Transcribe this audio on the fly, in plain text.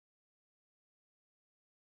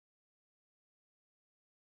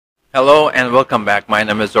Hello and welcome back. My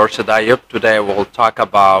name is Orshad Ayub. Today we'll talk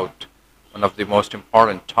about one of the most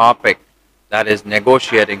important topic, that is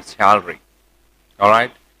negotiating salary. All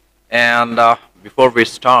right. And before we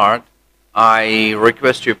start, I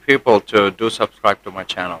request you people to do subscribe to my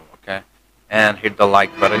channel, okay? And hit the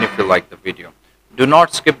like button if you like the video. Do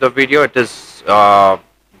not skip the video. It is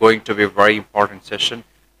going to be a very important session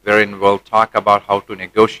wherein we'll talk about how to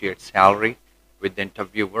negotiate salary with the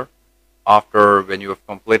interviewer after when you have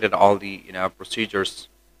completed all the procedures,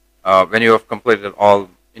 when you have completed all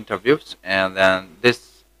interviews, and then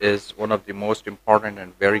this is one of the most important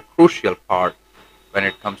and very crucial part when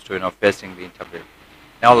it comes to facing the interview.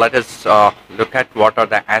 Now let us look at what are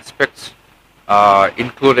the aspects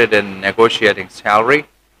included in negotiating salary,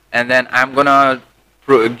 and then I'm gonna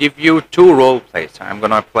give you two role plays. I'm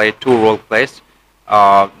gonna play two role plays.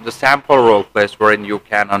 The sample role plays wherein you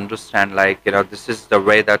can understand, like, this is the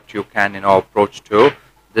way that you can approach to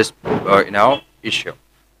this issue.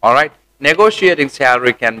 All right, negotiating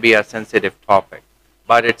salary can be a sensitive topic,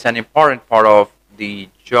 but it's an important part of the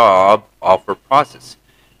job offer process.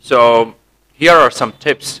 So here are some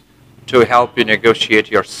tips to help you negotiate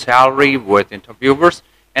your salary with interviewers.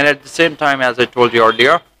 And at the same time, as I told you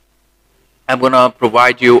earlier, I'm going to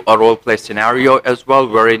provide you a role play scenario as well,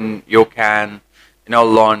 wherein you can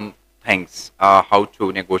learn things, how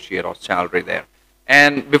to negotiate our salary there.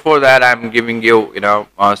 And before that, I'm giving you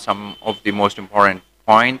some of the most important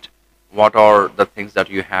point. What are the things that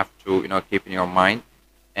you have to keep in your mind,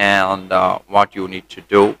 and what you need to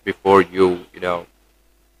do before you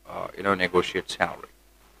negotiate salary.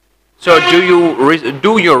 So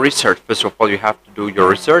do your research. First of all, you have to do your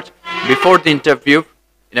research before the interview.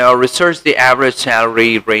 Research the average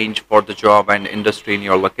salary range for the job and industry in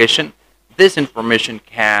your location. This information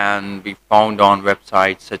can be found on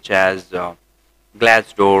websites such as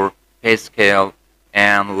Glassdoor, PayScale,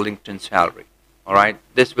 and LinkedIn Salary. All right,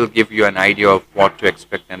 this will give you an idea of what to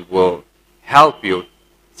expect and will help you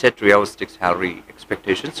set realistic salary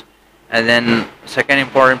expectations. And then second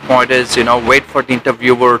important point is, wait for the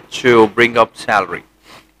interviewer to bring up salary.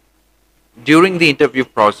 During the interview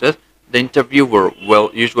process, the interviewer will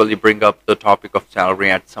usually bring up the topic of salary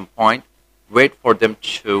at some point. Wait for them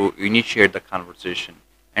to initiate the conversation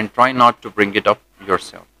and try not to bring it up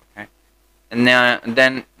yourself. Okay. And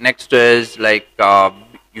then next is like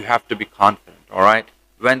you have to be confident. All right.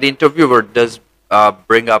 When the interviewer does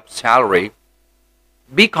bring up salary,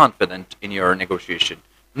 be confident in your negotiation.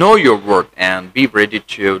 Know your worth and be ready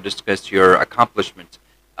to discuss your accomplishments,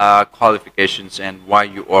 qualifications, and why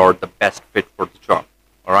you are the best fit for the job.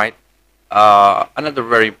 All right. Another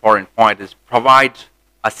very important point is provide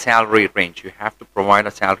a salary range. You have to provide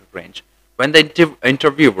a salary range. When the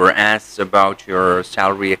interviewer asks about your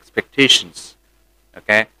salary expectations,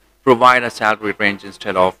 okay, provide a salary range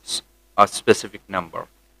instead of a specific number.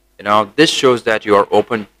 This shows that you are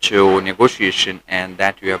open to negotiation and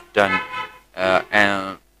that you have done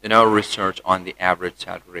research on the average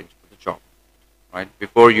salary range for the job, right?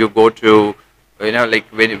 Before you go to,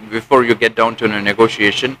 before you get down to a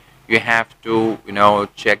negotiation, you have to,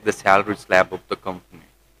 check the salary slab of the company.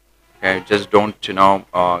 Okay, just don't,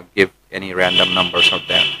 give any random numbers out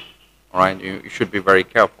there. All right, you should be very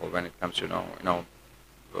careful when it comes to,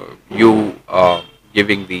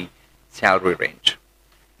 giving the salary range.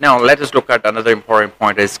 Now, let us look at another important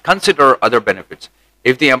point is consider other benefits.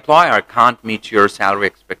 If the employer can't meet your salary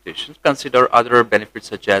expectations, consider other benefits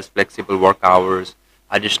such as flexible work hours,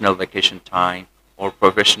 additional vacation time, or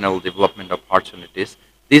professional development opportunities.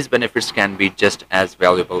 These benefits can be just as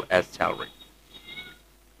valuable as salary.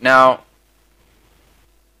 Now,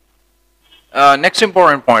 next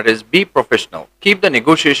important point is be professional. Keep the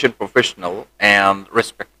negotiation professional and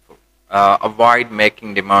respectful. Avoid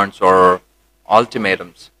making demands or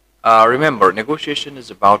ultimatums. Remember, negotiation is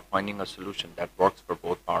about finding a solution that works for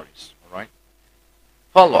both parties. All right.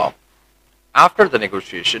 Follow up. After the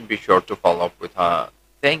negotiation, be sure to follow up with a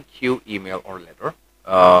thank you email or letter.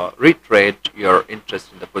 Reiterate your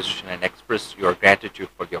interest in the position and express your gratitude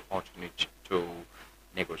for the opportunity to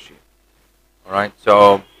negotiate. All right.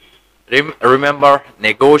 So remember,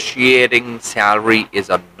 negotiating salary is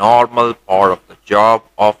a normal part of the job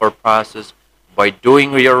offer process. By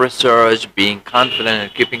doing your research, being confident,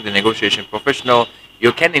 and keeping the negotiation professional,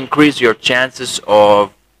 you can increase your chances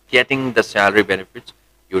of getting the salary benefits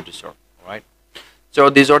you deserve. All right. So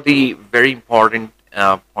these are the very important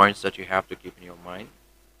points that you have to keep in your mind.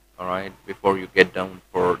 All right, before you get down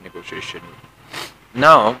for negotiation.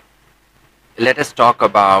 Now, let us talk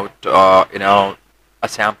about a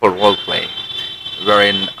sample role play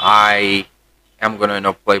wherein I I'm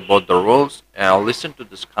gonna play both the roles. Listen to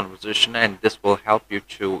this conversation, and this will help you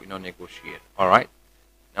to negotiate. All right.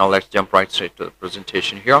 Now let's jump right straight to the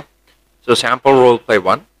presentation here. So sample role play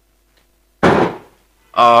one.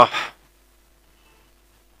 Uh,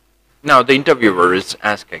 Now the interviewer is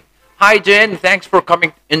asking, "Hi Jane, thanks for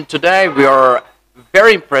coming in today. We are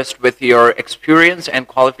very impressed with your experience and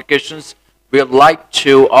qualifications. We'd like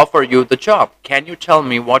to offer you the job. Can you tell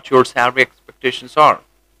me what your salary expectations are?"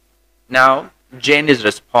 Now Jane is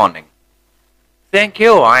responding, "Thank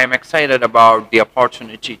you. I am excited about the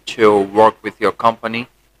opportunity to work with your company.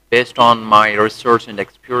 Based on my research and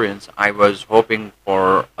experience, I was hoping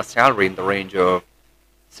for a salary in the range of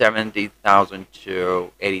 70,000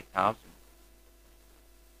 to 80,000.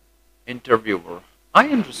 Interviewer, I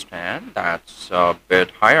understand that's a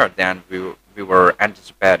bit higher than we were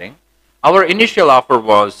anticipating. Our initial offer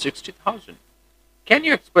was 60,000. Can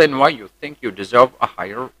you explain why you think you deserve a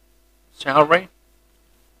higher salary?"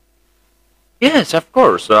 Yes, of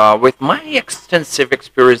course. With my extensive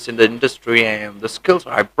experience in the industry and the skills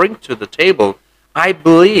I bring to the table, I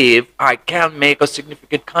believe I can make a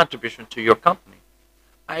significant contribution to your company.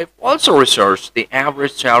 I've also researched the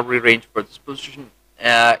average salary range for this position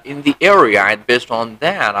in the area, and based on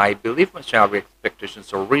that, I believe my salary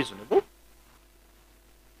expectations are reasonable.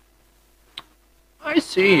 I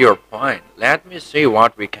see your point. Let me see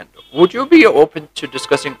what we can do. Would you be open to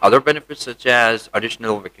discussing other benefits such as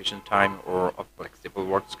additional vacation time or a flexible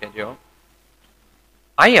work schedule?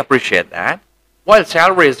 I appreciate that. While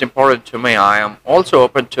salary is important to me, I am also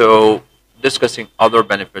open to discussing other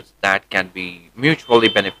benefits that can be mutually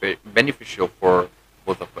beneficial for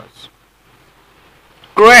both of us.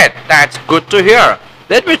 Great, that's good to hear.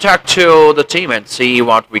 Let me talk to the team and see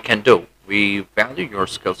what we can do. We value your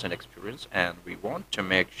skills and experience, and we want to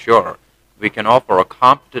make sure we can offer a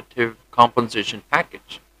competitive compensation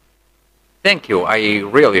package. Thank you. I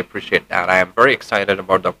really appreciate that. I am very excited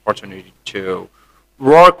about the opportunity to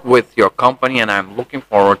work with your company, and I'm looking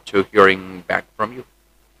forward to hearing back from you.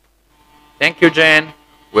 Thank you, Jane.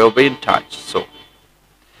 We'll be in touch soon.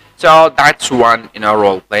 So that's one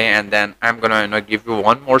role play, and then I'm gonna give you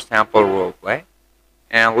one more sample role play,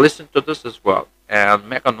 and listen to this as well, and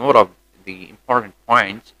make a note of the important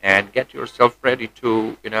points, and get yourself ready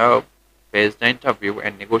to face the interview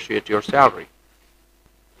and negotiate your salary.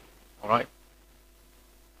 All right.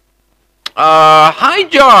 Hi,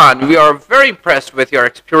 John. We are very impressed with your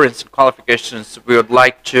experience and qualifications. We would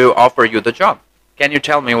like to offer you the job. Can you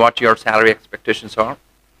tell me what your salary expectations are?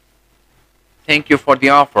 Thank you for the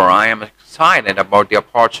offer. I am excited about the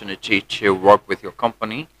opportunity to work with your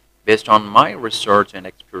company. Based on my research and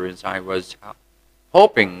experience, I was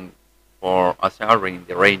hoping for a salary in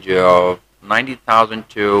the range of 90,000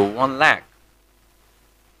 to 1 lakh.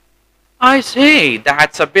 I see.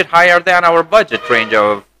 That's a bit higher than our budget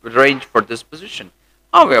range for this position.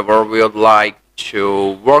 However, we would like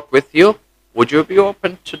to work with you. Would you be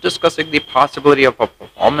open to discussing the possibility of a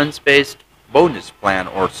performance-based bonus plan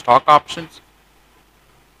or stock options?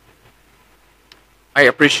 I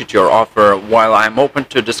appreciate your offer. While I'm open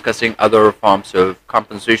to discussing other forms of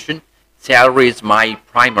compensation, salary is my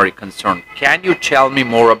primary concern. Can you tell me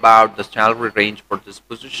more about the salary range for this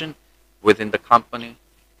position within the company?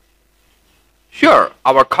 Sure.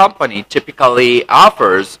 Our company typically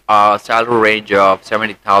offers a salary range of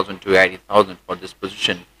 70,000 to 80,000 for this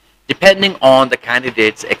position, depending on the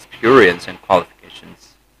candidate's experience and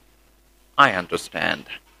qualifications. I understand.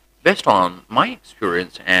 Based on my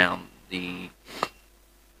experience and the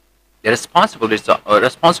responsibilities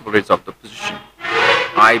of the position,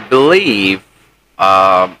 I believe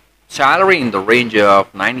salary in the range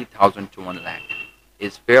of 90,000 to 1 lakh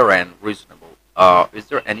is fair and reasonable. Is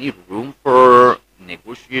there any room for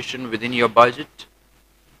negotiation within your budget?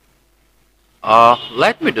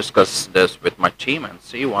 Let me discuss this with my team and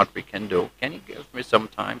see what we can do. Can you give me some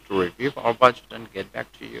time to review our budget and get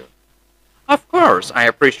back to you? Of course, I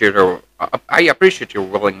appreciate your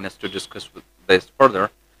willingness to discuss this further.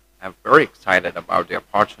 I'm very excited about the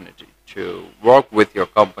opportunity to work with your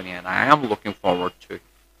company, and I am looking forward to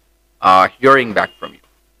hearing back from you.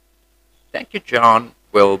 Thank you, John.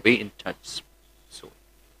 We'll be in touch soon.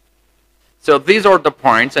 So these are the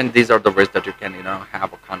points, and these are the ways that you can,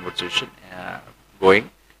 have a conversation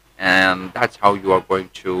going, and that's how you are going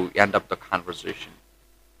to end up the conversation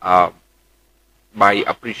by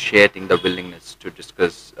appreciating the willingness to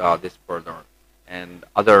discuss this further and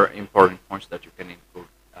other important points that you can include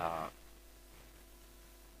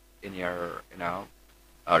in your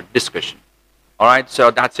discussion. All right,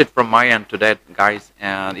 so that's it from my end today, guys.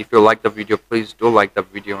 And if you like the video, please do like the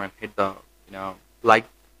video and hit the like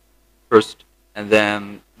first and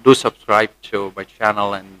then do subscribe to my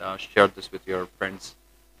channel and share this with your friends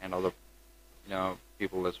and other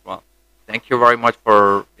people as well. Thank you very much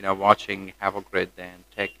for watching. Have a great day and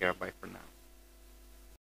take care. Bye for now.